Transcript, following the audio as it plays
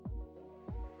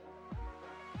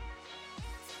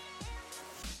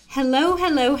Hello,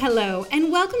 hello, hello,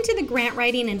 and welcome to the Grant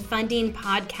Writing and Funding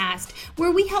Podcast,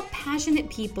 where we help passionate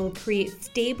people create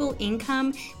stable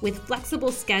income with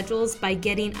flexible schedules by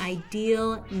getting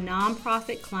ideal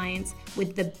nonprofit clients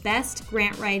with the best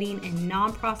grant writing and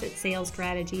nonprofit sales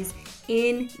strategies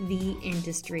in the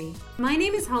industry. My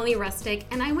name is Holly Rustick,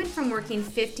 and I went from working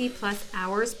 50 plus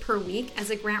hours per week as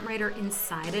a grant writer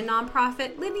inside a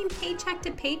nonprofit, living paycheck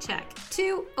to paycheck,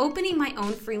 to opening my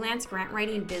own freelance grant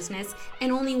writing business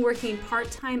and only working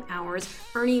part-time hours,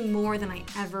 earning more than I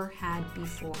ever had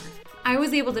before. I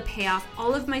was able to pay off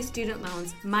all of my student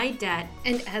loans, my debt,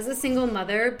 and as a single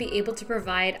mother, be able to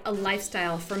provide a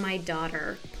lifestyle for my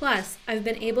daughter. Plus, I've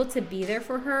been able to be there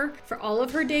for her for all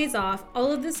of her days off,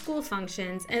 all of the school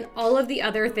functions, and all of the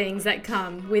other things that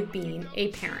come with being a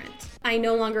parent. I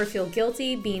no longer feel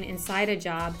guilty being inside a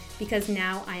job because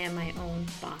now I am my own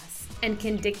boss and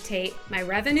can dictate my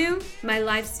revenue, my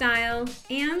lifestyle,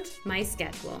 and my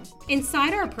schedule.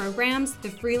 Inside our programs, the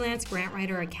Freelance Grant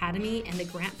Writer Academy and the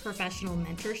Grant Professional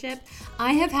Mentorship,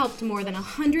 I have helped more than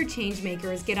 100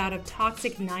 changemakers get out of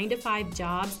toxic 9-to-5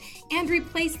 jobs and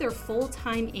replace their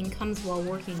full-time incomes while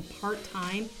working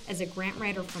part-time as a grant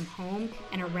writer from home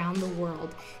and around the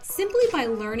world, simply by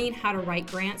learning how to write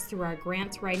grants through our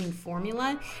grants writing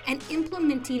formula and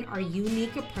implementing our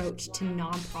unique approach to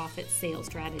nonprofit sales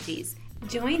strategies.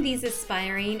 Join these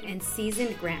aspiring and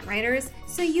seasoned grant writers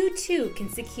so you too can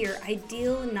secure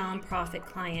ideal nonprofit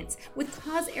clients with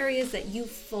cause areas that you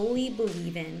fully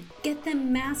believe in, get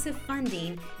them massive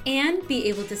funding, and be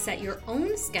able to set your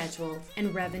own schedule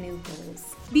and revenue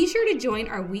goals. Be sure to join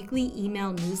our weekly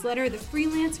email newsletter, the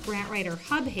Freelance Grant Writer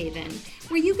Hub Haven,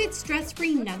 where you get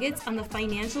stress-free nuggets on the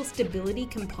financial stability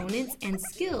components and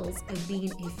skills of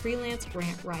being a freelance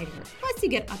grant writer. Plus, you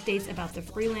get updates about the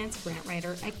Freelance Grant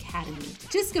Writer Academy.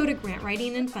 Just go to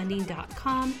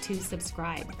grantwritingandfunding.com to subscribe.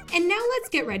 And now let's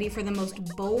get ready for the most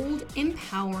bold,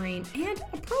 empowering, and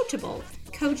approachable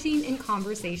coaching and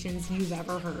conversations you've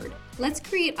ever heard. Let's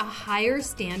create a higher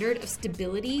standard of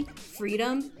stability,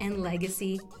 freedom, and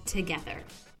legacy together.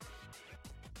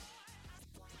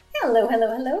 Hello,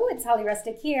 hello, hello. It's Holly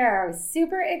Rustick here.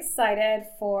 Super excited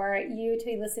for you to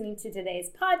be listening to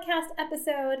today's podcast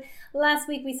episode. Last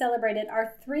week, we celebrated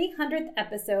our 300th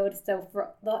episode. So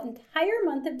for the entire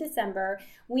month of December,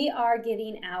 we are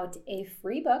giving out a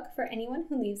free book for anyone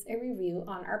who leaves a review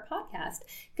on our podcast.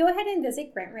 Go ahead and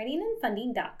visit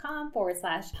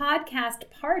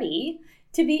grantwritingandfunding.com/podcast party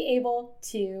to be able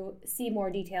to see more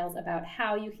details about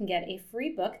how you can get a free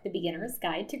book, The Beginner's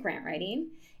Guide to Grant Writing,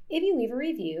 if you leave a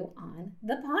review on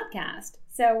the podcast.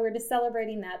 So we're just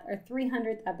celebrating that, our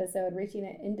 300th episode, reaching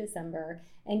it in December,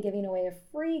 and giving away a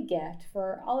free gift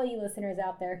for all of you listeners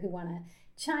out there who want to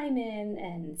chime in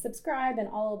and subscribe and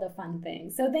all of the fun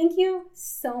things. So thank you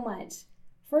so much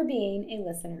for being a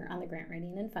listener on the Grant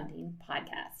Writing and Funding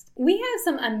podcast. We have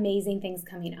some amazing things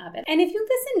coming up. And if you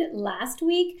listened last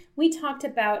week, we talked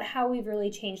about how we've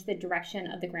really changed the direction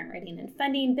of the grant writing and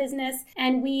funding business.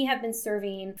 And we have been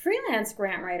serving freelance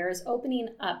grant writers, opening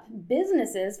up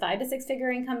businesses, 5 to 6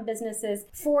 figure income businesses,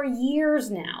 for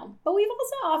years now. But we've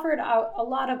also offered out a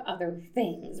lot of other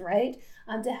things, right?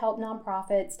 To help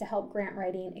nonprofits, to help grant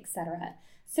writing, etc.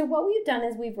 So what we've done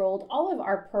is we've rolled all of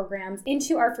our programs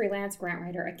into our Freelance Grant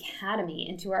Writer Academy,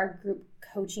 into our group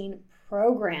coaching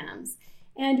programs.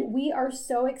 And we are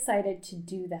so excited to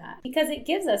do that because it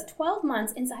gives us 12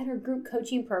 months inside our group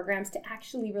coaching programs to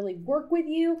actually really work with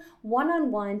you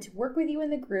one-on-one, to work with you in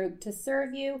the group, to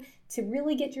serve you, to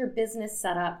really get your business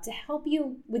set up, to help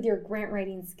you with your grant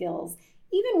writing skills.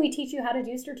 Even we teach you how to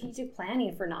do strategic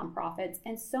planning for nonprofits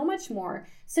and so much more,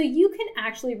 so you can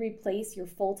actually replace your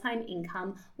full-time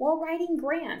income while writing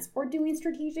grants or doing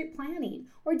strategic planning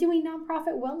or doing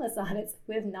nonprofit wellness audits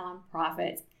with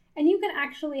nonprofits. And you can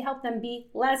actually help them be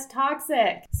less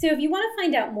toxic. So if you want to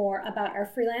find out more about our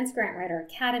Freelance Grant Writer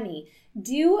Academy,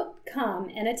 do come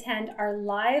and attend our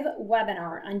live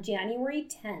webinar on January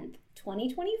 10th.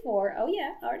 2024. Oh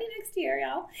yeah, already next year,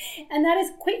 y'all. And that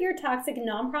is Quit Your Toxic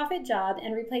Nonprofit Job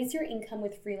and Replace Your Income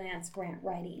with Freelance Grant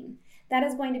Writing. That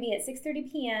is going to be at 6:30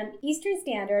 p.m. Eastern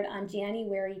Standard on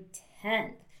January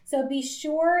 10th. So be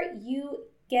sure you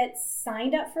get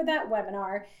signed up for that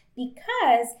webinar,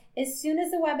 because as soon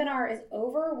as the webinar is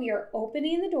over, we are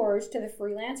opening the doors to the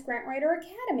Freelance Grant Writer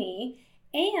Academy.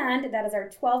 And that is our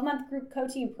 12-month group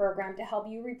coaching program to help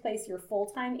you replace your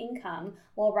full-time income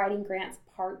while writing grants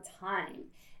part-time.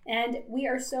 And we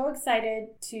are so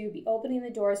excited to be opening the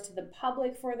doors to the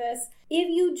public for this. If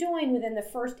you join within the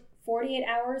first 48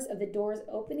 hours of the doors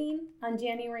opening on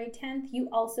January 10th, you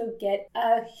also get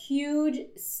a huge,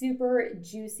 super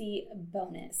juicy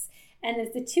bonus. And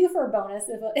it's a two-for bonus,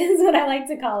 is what I like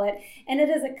to call it. And it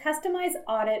is a customized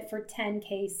audit for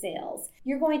 10K sales.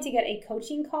 You're going to get a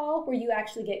coaching call where you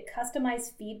actually get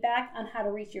customized feedback on how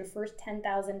to reach your first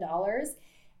 $10,000.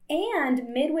 And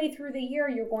midway through the year,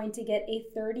 you're going to get a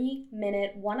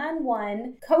 30-minute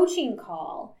one-on-one coaching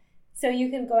call. So you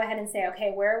can go ahead and say,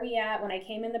 okay, where are we at when I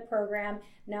came in the program?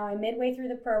 Now I'm midway through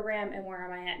the program, and where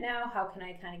am I at now? How can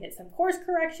I kind of get some course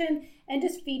correction and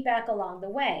just feedback along the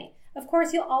way? Of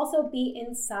course, you'll also be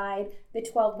inside the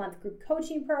 12-month group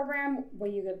coaching program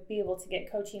where you'll be able to get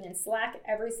coaching in Slack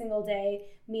every single day,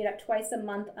 meet up twice a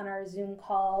month on our Zoom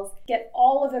calls, get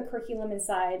all of the curriculum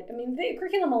inside. I mean, the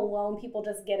curriculum alone, people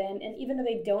just get in, and even though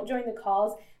they don't join the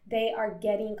calls, they are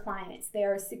getting clients. They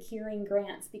are securing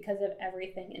grants because of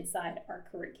everything inside our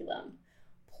curriculum.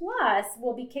 Plus,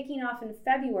 we'll be kicking off in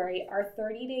February our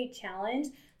 30-day challenge.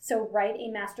 So write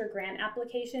a master grant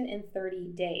application in 30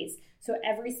 days. So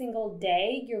every single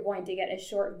day, you're going to get a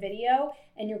short video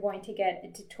and you're going to get a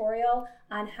tutorial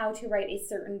on how to write a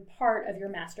certain part of your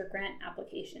master grant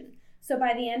application. So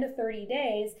by the end of 30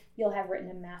 days, you'll have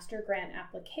written a master grant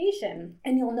application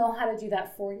and you'll know how to do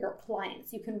that for your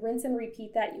clients. You can rinse and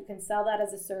repeat that. You can sell that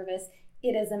as a service.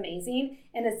 It is amazing,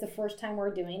 and it's the first time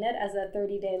we're doing it as a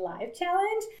 30-day live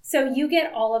challenge. So you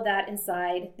get all of that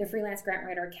inside the Freelance Grant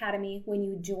Writer Academy when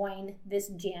you join this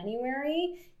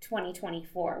January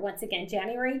 2024. Once again,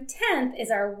 January 10th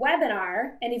is our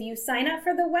webinar, and if you sign up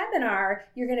for the webinar,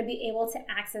 you're going to be able to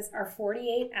access our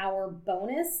 48-hour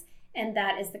bonus, and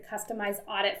that is the customized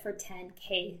audit for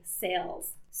 10K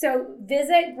sales. So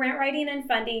visit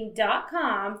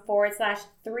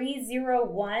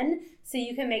grantwritingandfunding.com/301 so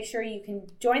you can make sure you can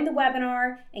join the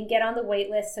webinar and get on the wait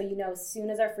list so you know as soon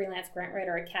as our Freelance Grant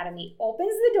Writer Academy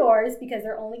opens the doors, because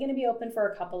they're only going to be open for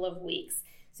a couple of weeks.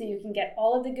 So you can get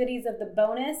all of the goodies of the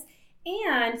bonus,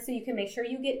 and so you can make sure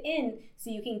you get in so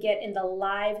you can get in the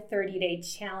live 30-day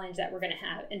challenge that we're going to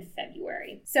have in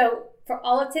February. So for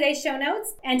all of today's show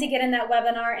notes and to get in that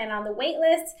webinar and on the wait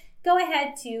list, go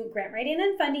ahead to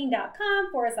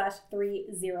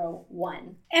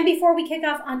grantwritingandfunding.com/301. And before we kick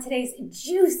off on today's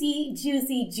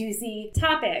juicy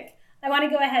topic, I want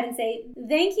to go ahead and say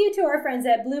thank you to our friends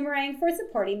at Bloomerang for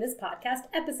supporting this podcast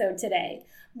episode today.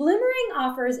 Bloomerang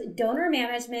offers donor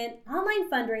management, online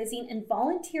fundraising, and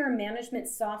volunteer management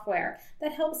software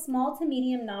that helps small to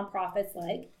medium nonprofits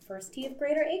like First Tee of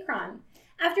Greater Akron.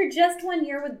 After just 1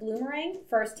 year with Bloomerang,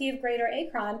 First Tee of Greater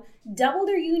Akron doubled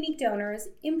their unique donors,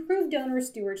 improved donor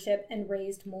stewardship, and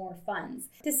raised more funds.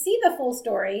 To see the full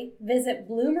story, visit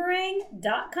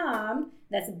bloomerang.com.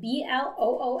 That's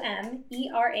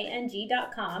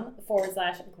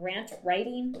BLOOMERANG.com/grant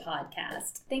writing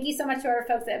podcast. Thank you so much to our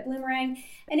folks at Bloomerang.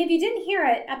 And if you didn't hear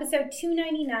it, episode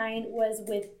 299 was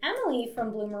with Emily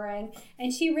from Bloomerang,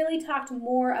 and she really talked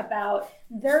more about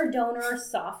their donor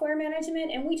software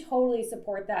management, and we totally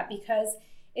support that because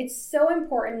it's so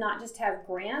important not just to have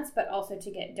grants, but also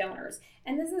to get donors.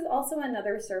 And this is also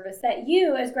another service that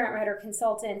you as grant writer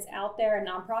consultants out there and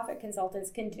nonprofit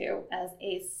consultants can do as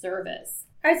a service.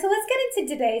 All right, so let's get into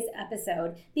today's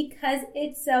episode because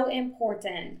it's so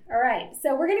important. All right,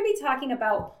 so we're going to be talking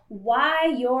about why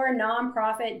your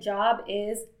nonprofit job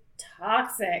is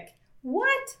toxic.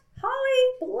 What? Holly,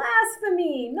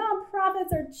 blasphemy.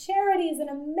 Nonprofits are charities and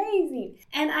amazing.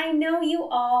 And I know you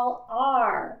all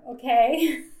are,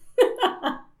 okay?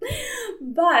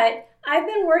 But I've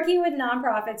been working with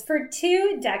nonprofits for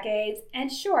 2 decades,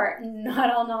 and sure, not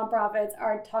all nonprofits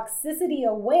are toxicity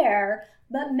aware,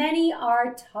 but many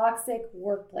are toxic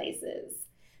workplaces.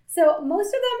 So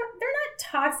most of them, they're not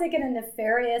toxic in a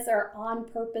nefarious or on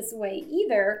purpose way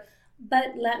either,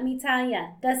 but let me tell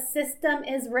you, the system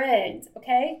is rigged,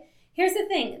 okay? Here's the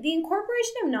thing, the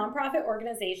incorporation of nonprofit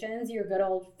organizations, your good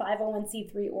old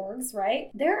 501c3 orgs, right?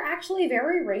 They're actually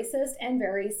very racist and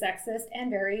very sexist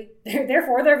and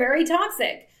therefore they're very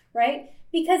toxic, right?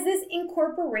 Because this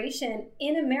incorporation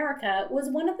in America was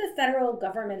one of the federal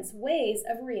government's ways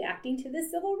of reacting to the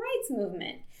civil rights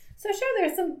movement. So sure,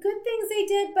 there's some good things they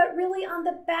did, but really on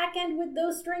the back end with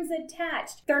those strings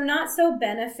attached, they're not so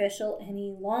beneficial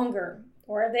any longer,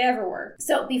 or if they ever were.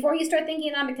 So before you start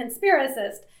thinking I'm a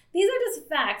conspiracist, these are just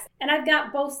facts, and I've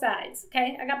got both sides,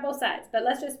 okay? I got both sides, but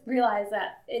let's just realize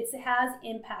that it has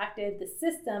impacted the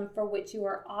system for which you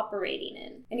are operating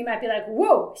in. And you might be like,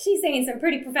 whoa, she's saying some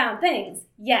pretty profound things.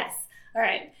 Yes. All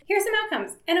right, here's some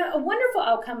outcomes. And a wonderful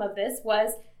outcome of this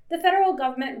was the federal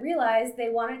government realized they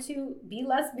wanted to be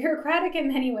less bureaucratic in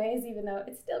many ways, even though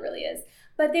it still really is,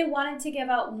 but they wanted to give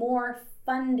out more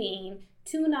funding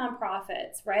to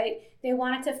nonprofits, right? They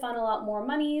wanted to funnel out more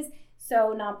monies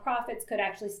so nonprofits could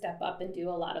actually step up and do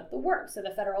a lot of the work. So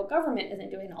the federal government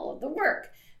isn't doing all of the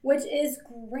work, which is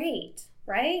great,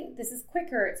 right? This is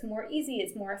quicker, it's more easy,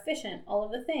 it's more efficient, all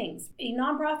of the things.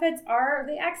 Nonprofits are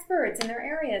the experts in their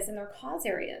areas, in their cause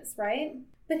areas, right?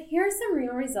 But here's some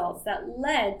real results that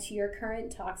led to your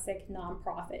current toxic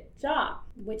nonprofit job,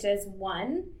 which is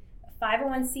 1,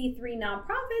 501c3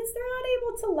 nonprofits, they're not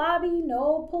able to lobby,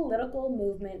 no political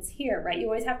movements here, right? You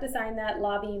always have to sign that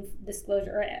lobbying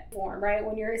disclosure form, right?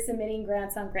 When you're submitting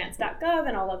grants on grants.gov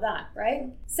and all of that, right?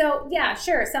 So yeah,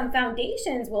 sure, some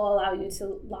foundations will allow you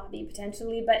to lobby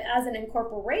potentially, but as an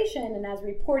incorporation and as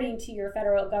reporting to your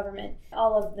federal government,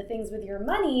 all of the things with your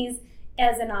monies,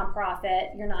 as a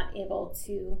nonprofit, you're not able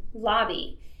to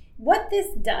lobby. What this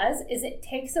does is it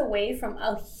takes away from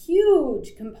a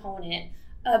huge component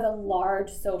of a large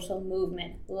social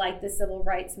movement like the civil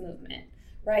rights movement,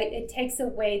 right? It takes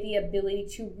away the ability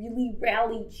to really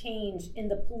rally change in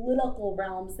the political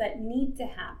realms that need to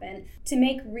happen to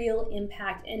make real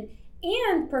impact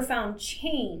and profound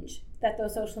change that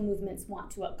those social movements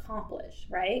want to accomplish,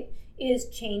 right? Is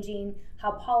changing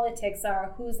how politics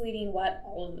are, who's leading what,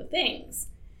 all of the things.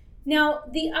 Now,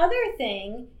 the other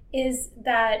thing is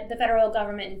that the federal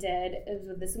government did is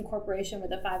with this incorporation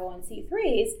with the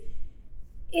 501c3s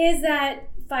is that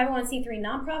 501c3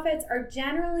 nonprofits are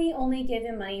generally only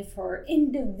given money for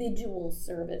individual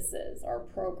services or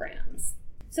programs.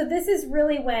 So this is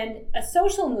really when a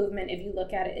social movement, if you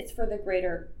look at it, it's for the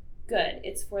greater good.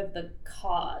 It's for the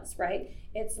cause, right?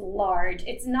 It's large.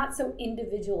 It's not so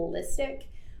individualistic.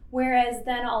 Whereas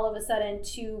then all of a sudden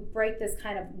to break this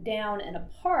kind of down and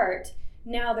apart,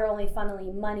 now they're only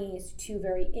funneling monies to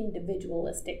very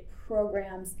individualistic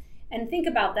programs. And think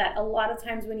about that. A lot of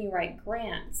times when you write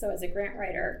grants, so as a grant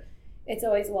writer, it's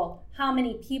always, well, how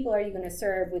many people are you going to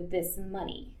serve with this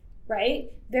money,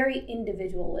 right? Very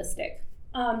individualistic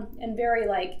and very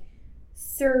like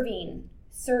serving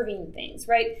things,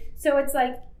 right? So it's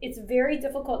like, it's very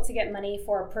difficult to get money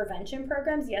for prevention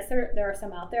programs. Yes, there are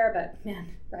some out there, but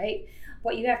man, right?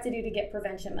 What you have to do to get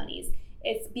prevention monies.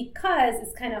 It's because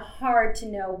it's kind of hard to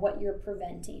know what you're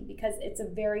preventing because it's a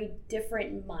very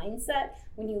different mindset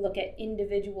when you look at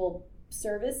individual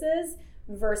services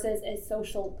versus a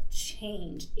social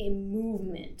change, a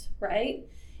movement, right?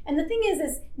 And the thing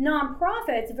is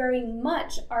nonprofits very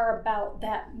much are about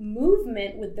that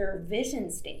movement with their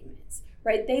vision statements,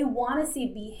 right? They want to see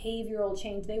behavioral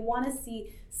change. They want to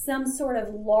see some sort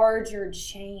of larger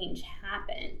change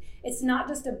happen. It's not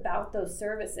just about those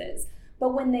services.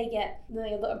 But when they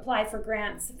apply for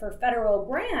grants, for federal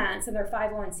grants, and they're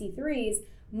 501c3s,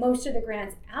 most of the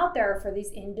grants out there are for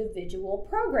these individual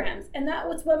programs. And that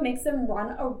was what makes them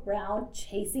run around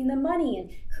chasing the money and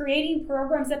creating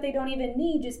programs that they don't even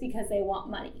need just because they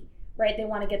want money, right? They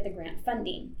want to get the grant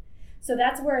funding. So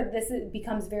that's where this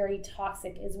becomes very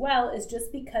toxic as well, is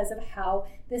just because of how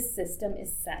this system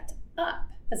is set up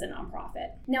as a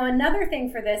nonprofit. Now, another thing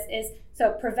for this is,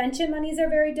 so prevention monies are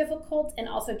very difficult and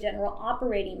also general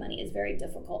operating money is very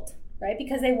difficult, right?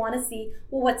 Because they want to see,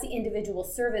 well, what's the individual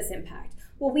service impact?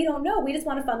 Well, we don't know. We just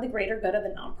want to fund the greater good of the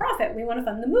nonprofit. We want to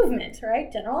fund the movement,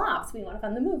 right? General ops, we want to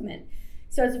fund the movement.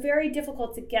 So it's very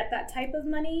difficult to get that type of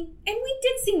money. And we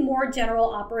did see more general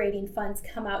operating funds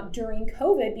come out during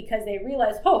COVID because they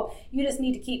realized, oh, you just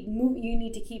need to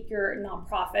keep your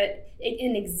nonprofit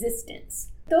in existence.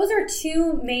 Those are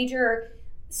two major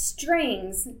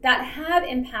strings that have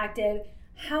impacted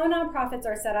how nonprofits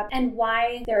are set up and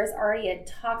why there's already a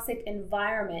toxic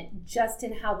environment just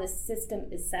in how the system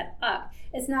is set up.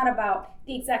 It's not about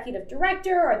the executive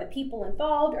director or the people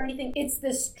involved or anything. It's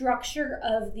the structure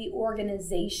of the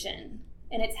organization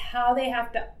and it's how they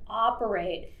have to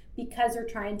operate because they're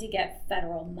trying to get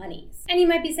federal monies. And you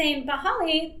might be saying, but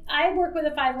Holly, I work with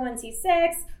a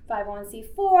 501c6,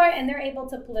 501c4, and they're able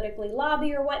to politically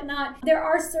lobby or whatnot. There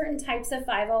are certain types of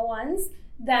 501s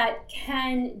that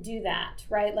can do that,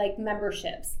 right? Like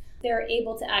memberships. They're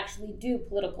able to actually do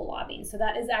political lobbying. So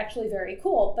that is actually very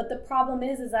cool. But the problem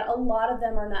is that a lot of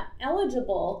them are not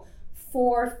eligible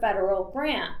for federal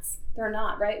grants. They're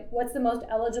not, right? What's the most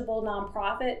eligible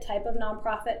type of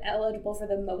nonprofit eligible for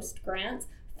the most grants?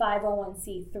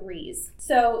 501c3s.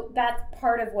 So that's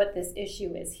part of what this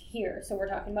issue is here. So we're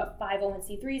talking about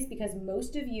 501c3s because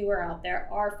most of you are out there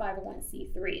are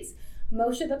 501c3s.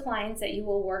 Most of the clients that you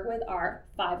will work with are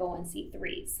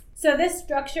 501c3s. So this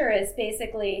structure is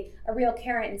basically a real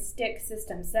carrot and stick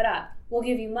system set up. We'll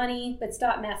give you money, but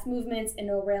stop mass movements and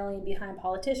no rallying behind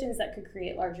politicians that could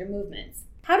create larger movements.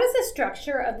 How does the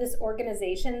structure of this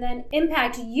organization then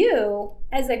impact you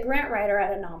as a grant writer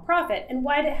at a nonprofit? And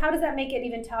how does that make it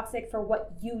even toxic for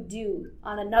what you do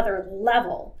on another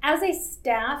level? As a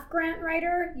staff grant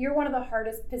writer, you're one of the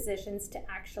hardest positions to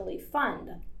actually fund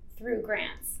through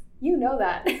grants. You know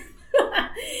that.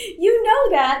 You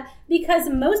know that because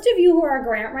most of you who are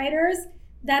grant writers,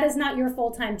 that is not your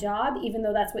full-time job, even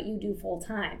though that's what you do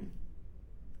full-time.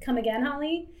 Come again,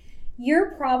 Holly?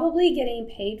 You're probably getting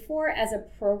paid for as a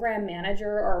program manager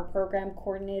or a program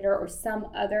coordinator or some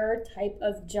other type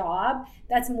of job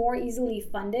that's more easily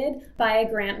funded by a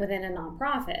grant within a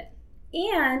nonprofit.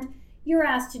 And you're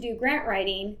asked to do grant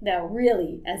writing, though,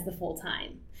 really as the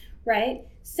full-time, right?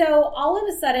 So all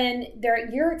of a sudden,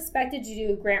 you're expected to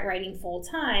do grant writing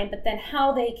full-time, but then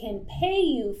how they can pay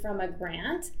you from a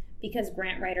grant, because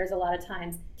grant writers a lot of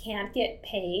times can't get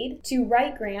paid to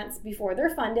write grants before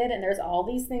they're funded, and there's all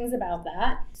these things about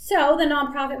that. So the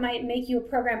nonprofit might make you a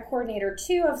program coordinator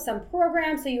too of some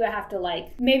program, so you have to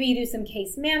maybe you do some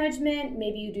case management,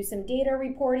 maybe you do some data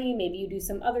reporting, maybe you do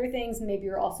some other things, maybe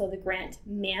you're also the grant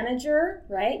manager,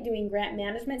 right? Doing grant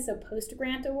management, so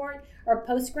post-grant award or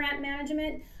post-grant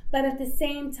management, but at the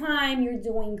same time, you're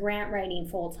doing grant writing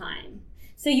full-time.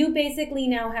 So you basically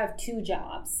now have two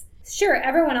jobs. Sure,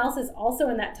 everyone else is also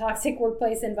in that toxic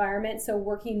workplace environment, so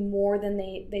working more than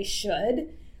they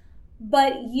should.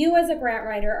 But you as a grant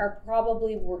writer are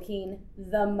probably working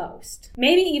the most,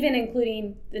 maybe even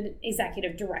including the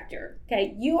executive director.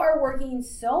 Okay, you are working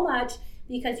so much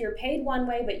because you're paid one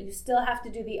way, but you still have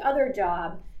to do the other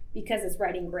job because it's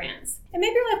writing grants. And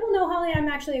maybe you're like, well, no, Holly, I'm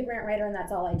actually a grant writer and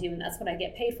that's all I do and that's what I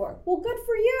get paid for. Well, good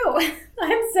for you.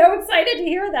 I'm so excited to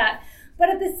hear that. But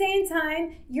at the same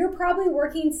time, you're probably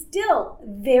working still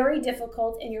very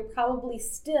difficult and you're probably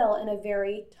still in a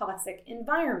very toxic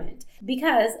environment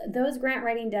because those grant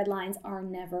writing deadlines are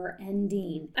never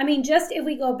ending. I mean, just if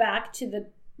we go back to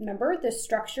remember the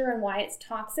structure and why it's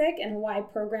toxic and why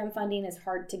program funding is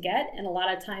hard to get. And a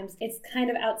lot of times it's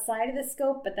kind of outside of the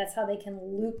scope, but that's how they can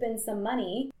loop in some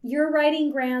money. You're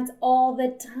writing grants all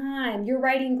the time. You're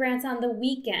writing grants on the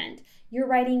weekend. You're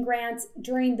writing grants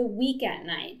during the week at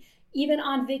night. Even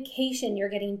on vacation, you're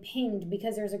getting pinged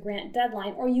because there's a grant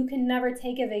deadline, or you can never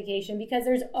take a vacation because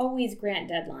there's always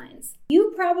grant deadlines.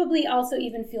 You probably also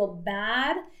even feel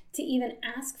bad to even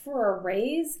ask for a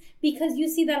raise because you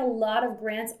see that a lot of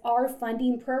grants are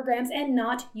funding programs and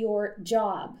not your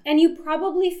job. And you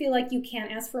probably feel like you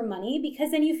can't ask for money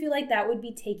because then you feel like that would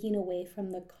be taking away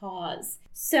from the cause.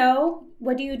 So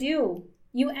what do?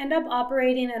 You end up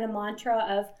operating in a mantra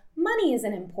of money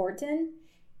isn't important.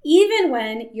 Even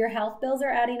when your health bills are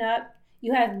adding up,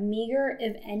 you have meager,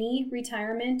 if any,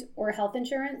 retirement or health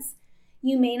insurance,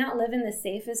 you may not live in the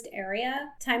safest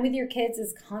area, time with your kids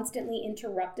is constantly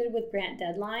interrupted with grant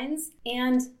deadlines,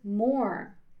 and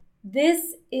more.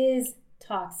 This is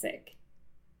toxic.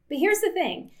 But here's the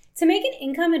thing, to make an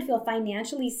income and feel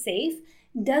financially safe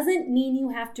doesn't mean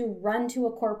you have to run to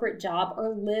a corporate job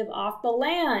or live off the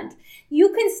land.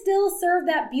 You can still serve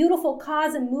that beautiful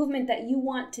cause and movement that you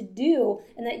want to do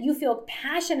and that you feel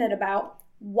passionate about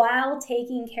while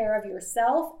taking care of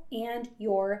yourself and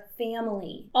your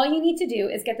family. All you need to do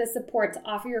is get the support to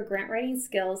offer your grant writing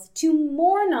skills to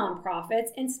more nonprofits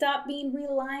and stop being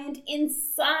reliant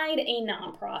inside a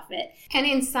nonprofit. And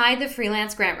inside the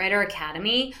Freelance Grant Writer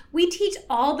Academy, we teach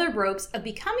all the ropes of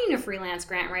becoming a freelance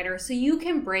grant writer so you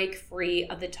can break free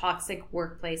of the toxic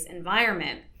workplace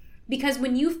environment. Because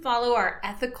when you follow our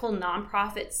ethical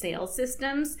nonprofit sales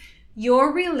systems,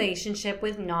 your relationship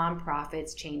with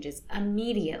nonprofits changes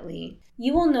immediately.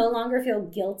 You will no longer feel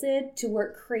guilted to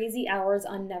work crazy hours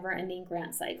on never-ending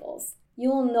grant cycles.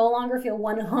 You will no longer feel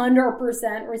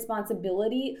 100%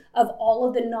 responsibility of all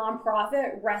of the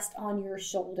nonprofit rest on your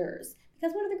shoulders.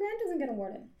 Because what if the grant doesn't get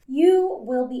awarded? You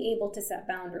will be able to set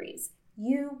boundaries.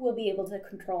 You will be able to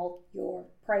control your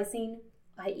pricing,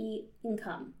 i.e.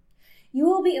 income. You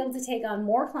will be able to take on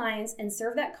more clients and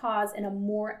serve that cause in a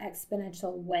more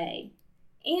exponential way.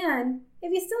 And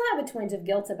if you still have a twinge of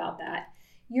guilt about that,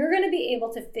 you're going to be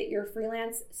able to fit your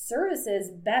freelance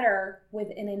services better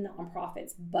within a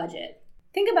nonprofit's budget.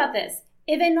 Think about this.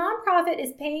 If a nonprofit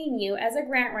is paying you as a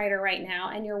grant writer right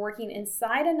now and you're working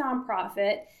inside a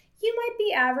nonprofit, you might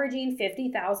be averaging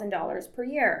 $50,000 per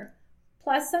year.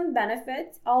 Plus some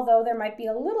benefits, although there might be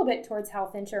a little bit towards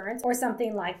health insurance or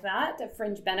something like that, the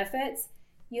fringe benefits.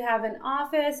 You have an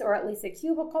office or at least a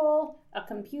cubicle, a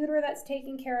computer that's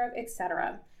taken care of,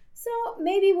 etc. So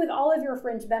maybe with all of your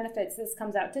fringe benefits, this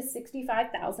comes out to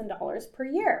 $65,000 per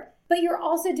year. But you're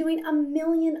also doing a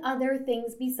million other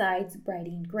things besides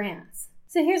writing grants.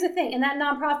 So here's the thing, and that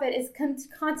nonprofit is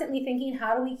constantly thinking,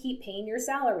 how do we keep paying your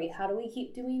salary? How do we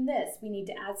keep doing this? We need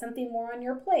to add something more on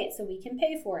your plate so we can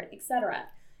pay for it, etc.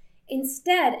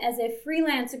 Instead, as a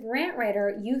freelance grant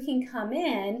writer, you can come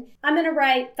in. I'm going to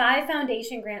write 5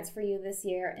 foundation grants for you this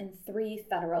year and 3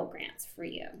 federal grants for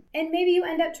you. And maybe you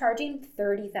end up charging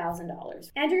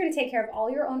 $30,000. And you're going to take care of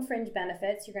all your own fringe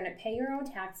benefits. You're going to pay your own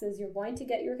taxes. You're going to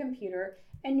get your computer,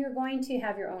 and you're going to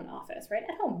have your own office, right?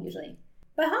 At home, usually.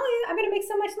 But Holly, I'm going to make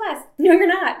so much less. No, you're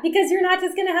not, because you're not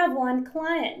just going to have one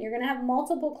client. You're going to have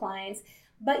multiple clients,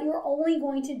 but you're only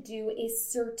going to do a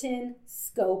certain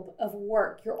scope of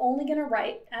work. You're only going to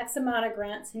write X amount of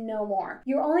grants, no more.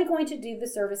 You're only going to do the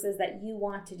services that you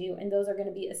want to do, and those are going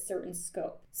to be a certain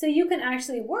scope. So you can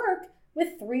actually work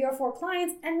with 3 or 4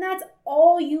 clients, and that's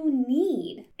all you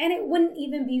need. And it wouldn't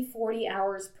even be 40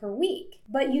 hours per week,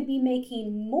 but you'd be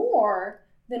making more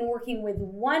than working with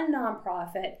one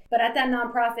nonprofit, but at that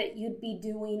nonprofit, you'd be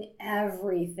doing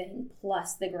everything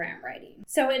plus the grant writing.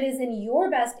 So it is in your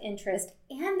best interest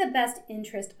and the best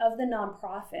interest of the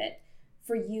nonprofit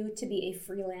for you to be a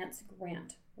freelance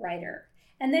grant writer.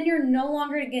 And then you're no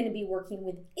longer going to be working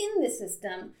within the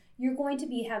system. You're going to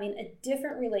be having a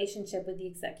different relationship with the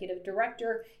executive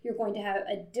director. You're going to have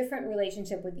a different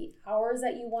relationship with the hours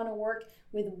that you want to work,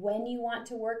 with when you want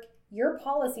to work. Your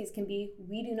policies can be,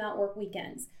 we do not work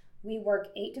weekends. We work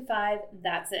 8 to 5,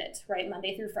 that's it, right?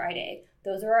 Monday through Friday.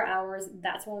 Those are our hours.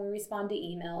 That's when we respond to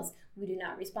emails. We do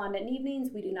not respond on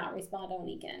evenings. We do not respond on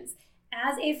weekends.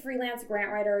 As a freelance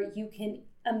grant writer, you can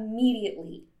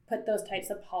immediately put those types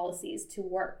of policies to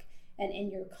work and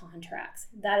in your contracts.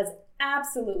 That is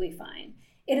absolutely fine.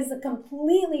 It is a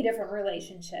completely different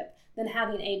relationship than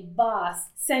having a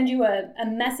boss send you a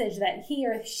message that he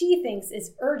or she thinks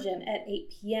is urgent at 8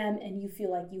 p.m. and you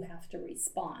feel like you have to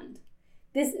respond.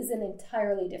 This is an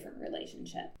entirely different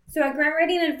relationship. So at Grant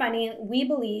Writing and Funding, we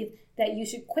believe that you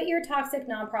should quit your toxic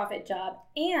nonprofit job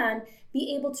and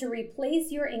be able to replace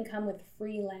your income with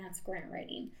freelance grant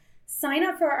writing. Sign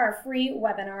up for our free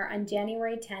webinar on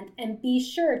January 10th and be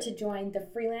sure to join the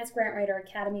Freelance Grant Writer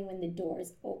Academy when the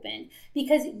doors open,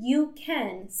 because you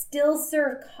can still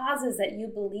serve causes that you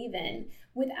believe in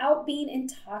without being in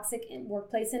toxic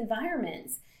workplace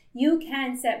environments. You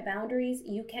can set boundaries,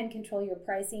 you can control your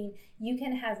pricing, you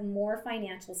can have more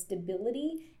financial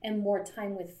stability and more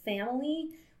time with family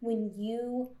when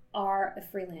you are a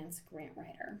freelance grant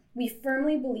writer. We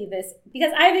firmly believe this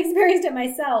because I've experienced it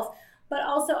myself. But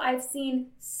also I've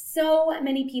seen so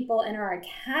many people in our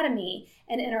academy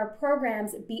and in our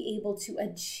programs be able to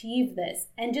achieve this.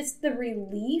 And just the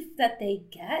relief that they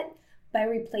get by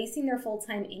replacing their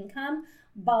full-time income,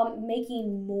 by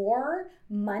making more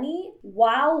money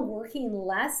while working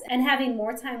less and having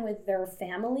more time with their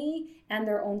family and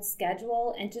their own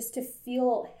schedule and just to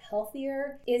feel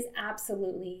healthier is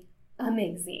absolutely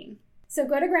amazing. So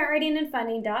go to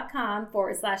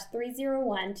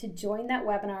grantwritingandfunding.com/301 to join that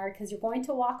webinar, because you're going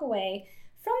to walk away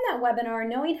from that webinar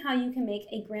knowing how you can make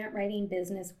a grant writing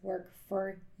business work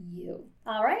for you.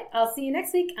 All right, I'll see you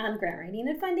next week on Grant Writing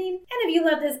and Funding. And if you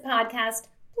love this podcast,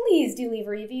 please do leave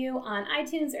a review on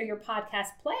iTunes or your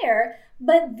podcast player.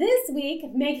 But this week,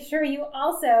 make sure you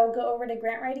also go over to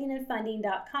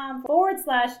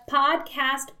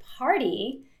grantwritingandfunding.com/podcast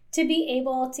party to be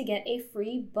able to get a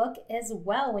free book as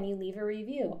well when you leave a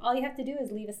review. All you have to do is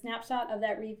leave a snapshot of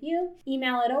that review,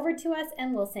 email it over to us,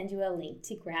 and we'll send you a link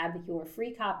to grab your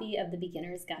free copy of the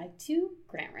Beginner's Guide to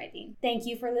Grant Writing. Thank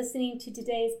you for listening to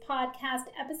today's podcast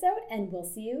episode, and we'll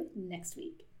see you next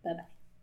week. Bye-bye.